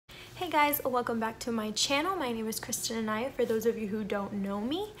Hey guys, welcome back to my channel. My name is Kristen Anaya for those of you who don't know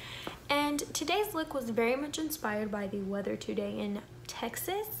me. And today's look was very much inspired by the weather today in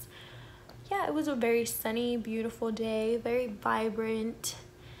Texas. Yeah, it was a very sunny, beautiful day, very vibrant.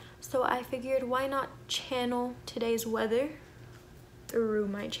 So I figured why not channel today's weather through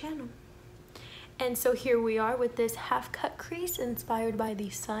my channel. And so here we are with this half cut crease inspired by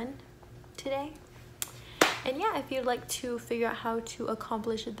the sun today. And yeah, if you'd like to figure out how to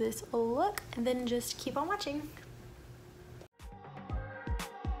accomplish this look, then just keep on watching.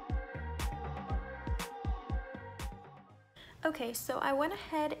 Okay, so I went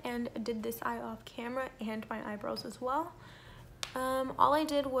ahead and did this eye off camera and my eyebrows as well. All I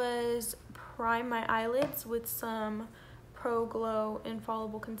did was prime my eyelids with some Pro Glow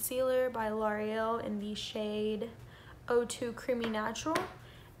Infallible Concealer by L'Oreal in the shade 02 Creamy Natural.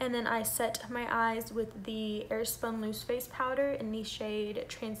 And then I set my eyes with the AIRSPUN Loose Face Powder in the shade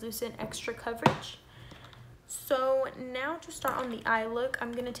Translucent Extra Coverage. So now to start on the eye look,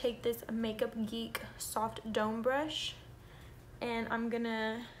 I'm going to take this Makeup Geek Soft Dome Brush. And I'm going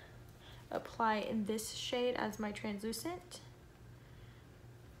to apply this shade as my translucent.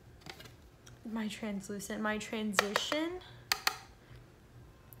 My transition.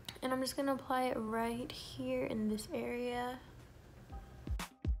 And I'm just going to apply it right here in this area.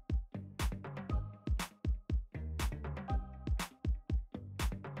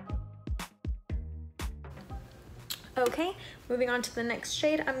 Okay, moving on to the next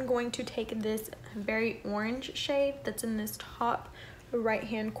shade, I'm going to take this very orange shade that's in this top right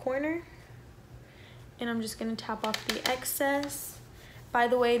hand corner, and I'm just going to tap off the excess. By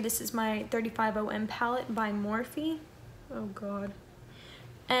the way, this is my 35OM palette by Morphe. Oh god.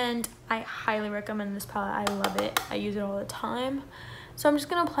 And I highly recommend this palette. I love it. I use it all the time. So I'm just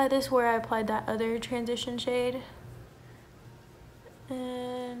going to apply this where I applied that other transition shade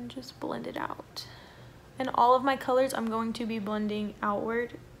and just blend it out. And all of my colors I'm going to be blending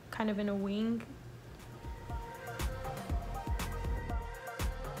outward, kind of in a wing.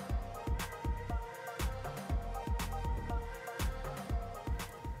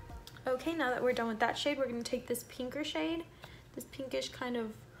 Okay, now that we're done with that shade, we're going to take this pinker shade, this pinkish kind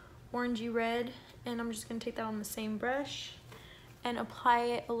of orangey red, and I'm just going to take that on the same brush and apply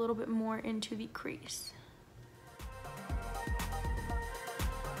it a little bit more into the crease.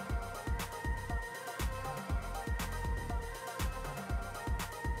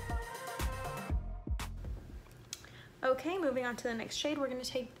 Okay, moving on to the next shade, we're going to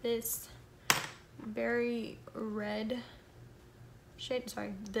take this very red shade,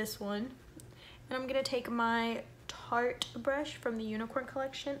 sorry, this one, and I'm going to take my Tarte brush from the Unicorn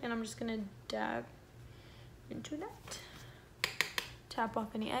collection, and I'm just going to dab into that, tap off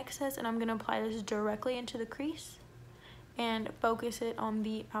any excess, and I'm going to apply this directly into the crease and focus it on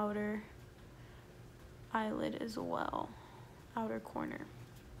the outer eyelid as well, outer corner.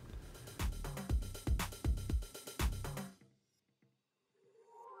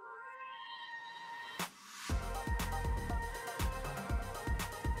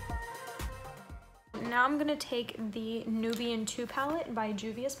 Now I'm going to take the Nubian 2 palette by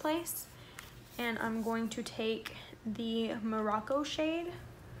Juvia's Place, and I'm going to take the Morocco shade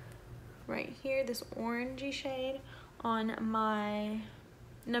right here, this orangey shade, on my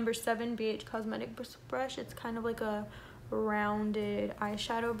number 7 BH Cosmetics brush. It's kind of like a rounded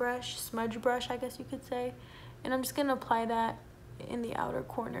eyeshadow brush, smudge brush I guess you could say, and I'm just going to apply that in the outer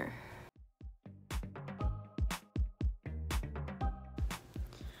corner.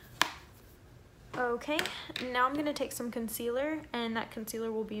 Okay, now I'm going to take some concealer, and that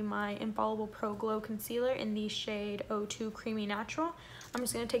concealer will be my Infallible Pro Glow Concealer in the shade 02 Creamy Natural. I'm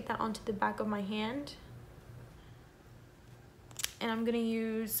just going to take that onto the back of my hand, and I'm going to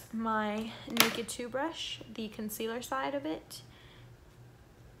use my Naked 2 brush, the concealer side of it,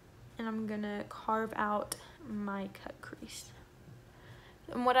 and I'm going to carve out my cut crease.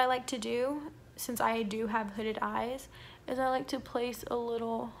 And what I like to do, since I do have hooded eyes, is I like to place a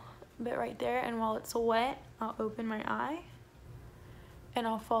little bit right there, and while it's wet, I'll open my eye and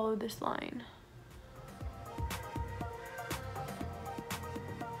I'll follow this line.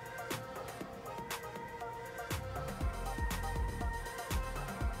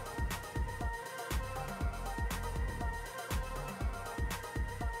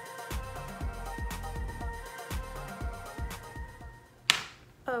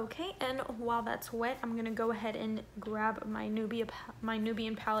 Okay, and while that's wet, I'm gonna go ahead and grab my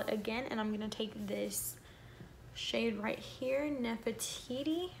Nubian palette again, and I'm gonna take this shade right here,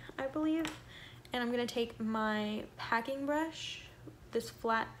 Nefertiti, I believe, and I'm gonna take my packing brush, this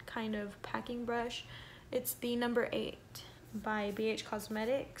flat kind of packing brush. It's the number 8 by BH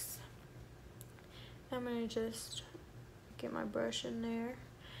Cosmetics, I'm gonna just get my brush in there,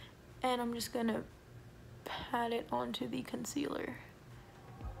 and I'm just gonna pat it onto the concealer.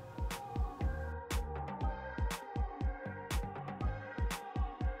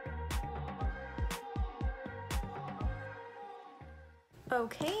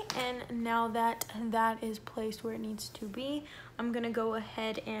 Okay, and now that that is placed where it needs to be, I'm gonna go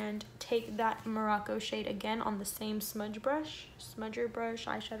ahead and take that Morocco shade again on the same smudger brush,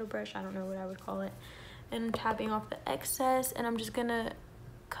 eyeshadow brush, I don't know what I would call it, and I'm tapping off the excess, and I'm just gonna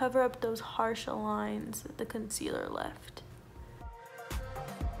cover up those harsh lines that the concealer left.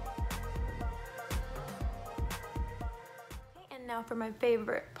 Okay, and now for my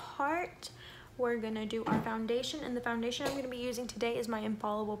favorite part, we're gonna do our foundation, and the foundation I'm gonna be using today is my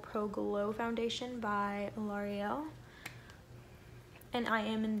Infallible Pro Glow Foundation by L'Oreal, and I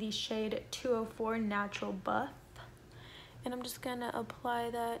am in the shade 204 Natural Buff, and I'm just gonna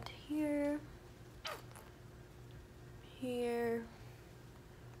apply that here, here,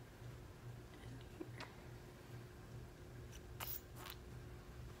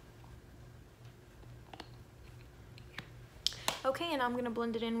 okay, and I'm gonna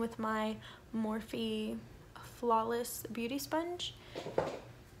blend it in with my Morphe Flawless Beauty Sponge.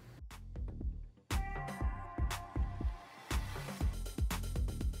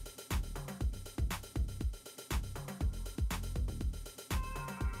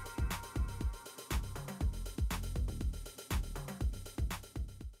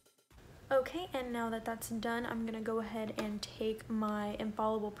 Okay, and now that that's done, I'm gonna go ahead and take my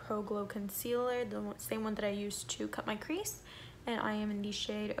Infallible Pro Glow Concealer, the same one that I used to cut my crease, and I am in the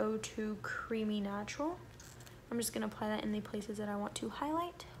shade 02 Creamy Natural. I'm just gonna apply that in the places that I want to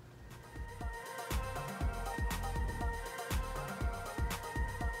highlight.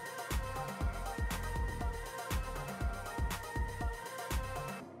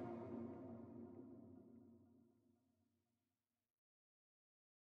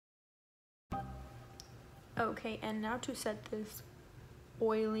 Okay, and now to set this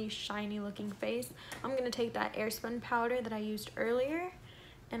oily, shiny looking face, I'm gonna take that AIRSPUN powder that I used earlier,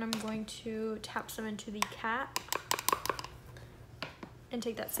 and I'm going to tap some into the cap and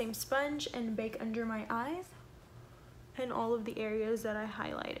take that same sponge and bake under my eyes and all of the areas that I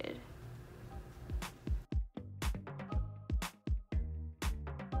highlighted.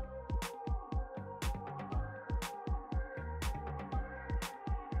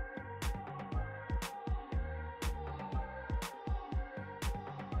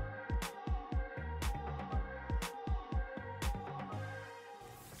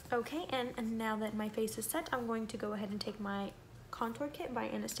 Okay, and now that my face is set, I'm going to go ahead and take my contour kit by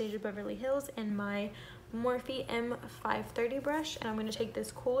Anastasia Beverly Hills and my Morphe M530 brush, and I'm going to take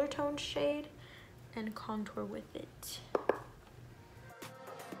this cooler toned shade and contour with it.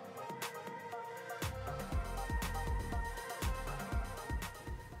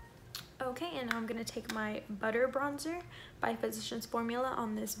 Okay, and now I'm going to take my Butter Bronzer by Physicians Formula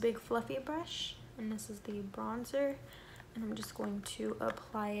on this big fluffy brush, and this is the bronzer, and I'm just going to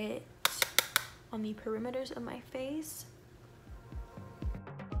apply it on the perimeters of my face.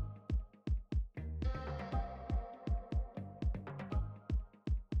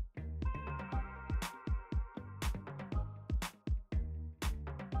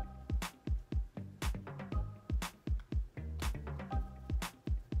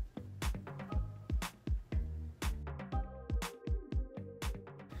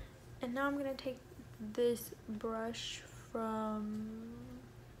 And now I'm going to take this brush from,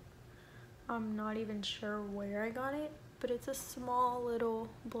 I'm not even sure where I got it, but it's a small little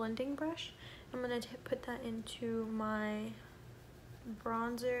blending brush. I'm going to put that into my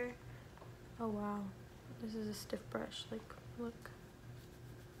bronzer. Oh wow, this is a stiff brush, like look.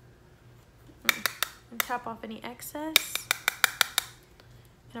 And tap off any excess,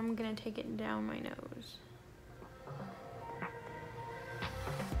 and I'm going to take it down my nose.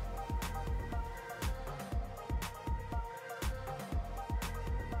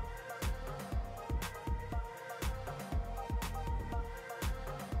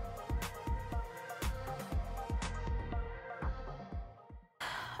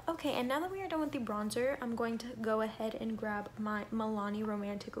 Okay, and now that we are done with the bronzer, I'm going to go ahead and grab my Milani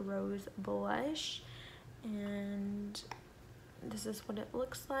Romantic Rose blush, and this is what it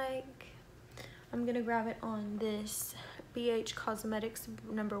looks like. I'm gonna grab it on this BH Cosmetics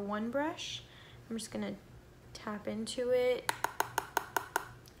 #1 brush. I'm just gonna tap into it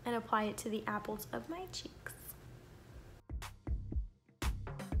and apply it to the apples of my cheeks.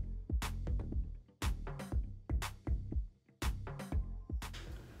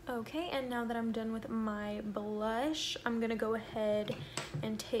 Okay, and now that I'm done with my blush, I'm gonna go ahead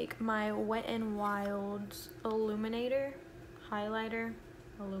and take my Wet n Wild's illuminator, highlighter,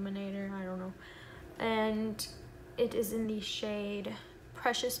 illuminator, I don't know. And it is in the shade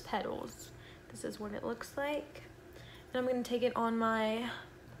Precious Petals. This is what it looks like. And I'm going to take it on my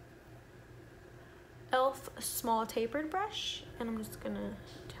e.l.f. small tapered brush, and I'm just going to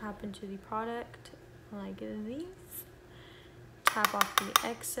tap into the product like these. Tap off the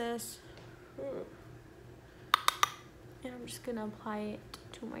excess. And I'm just going to apply it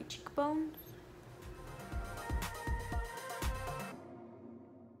to my cheekbones.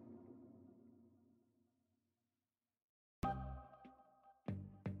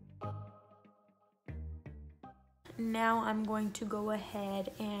 Now I'm going to go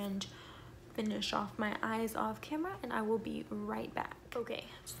ahead and finish off my eyes off camera, and I will be right back. Okay,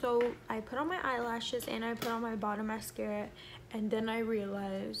 so I put on my eyelashes and I put on my bottom mascara, and then I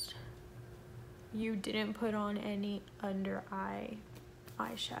realized you didn't put on any under eye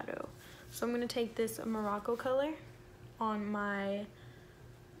eyeshadow. So I'm gonna take this Morocco color on my,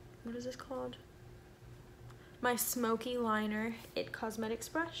 what is this called? My Smoky Liner It Cosmetics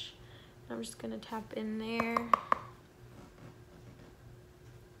brush. I'm just gonna tap in there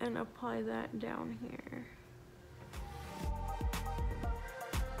and apply that down here.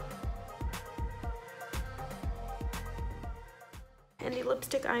 And the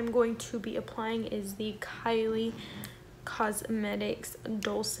lipstick I'm going to be applying is the Kylie Cosmetics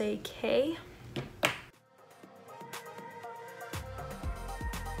Dulce K.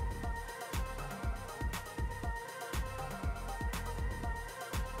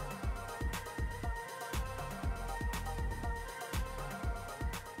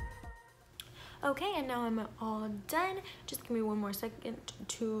 Okay, and now I'm all done. Just give me one more second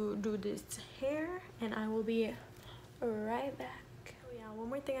to do this hair, and I will be right back. Oh yeah, one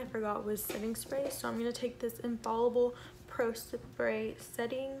more thing I forgot was setting spray. So I'm gonna take this Infallible Pro Spray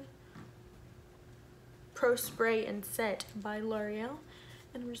and Set by L'Oreal,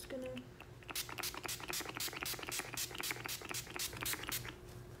 and I'm just gonna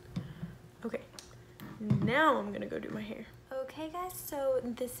okay, now I'm gonna go do my hair. Okay guys, so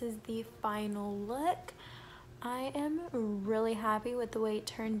this is the final look. I am really happy with the way it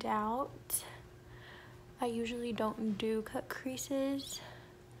turned out. I usually don't do cut creases,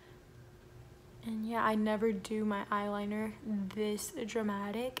 and yeah, I never do my eyeliner this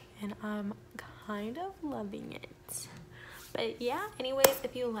dramatic, and I'm kind of loving it. But yeah, anyways,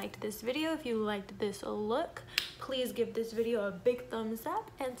 if you liked this video, if you liked this look, please give this video a big thumbs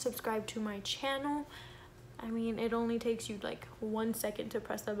up and subscribe to my channel. I mean, it only takes you like 1 second to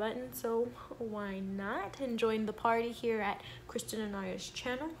press the button, so why not? And join the party here at Kristen Anaya's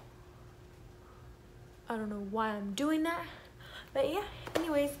channel. I don't know why I'm doing that, but yeah,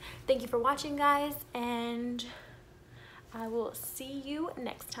 anyways, thank you for watching guys, and I will see you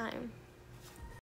next time.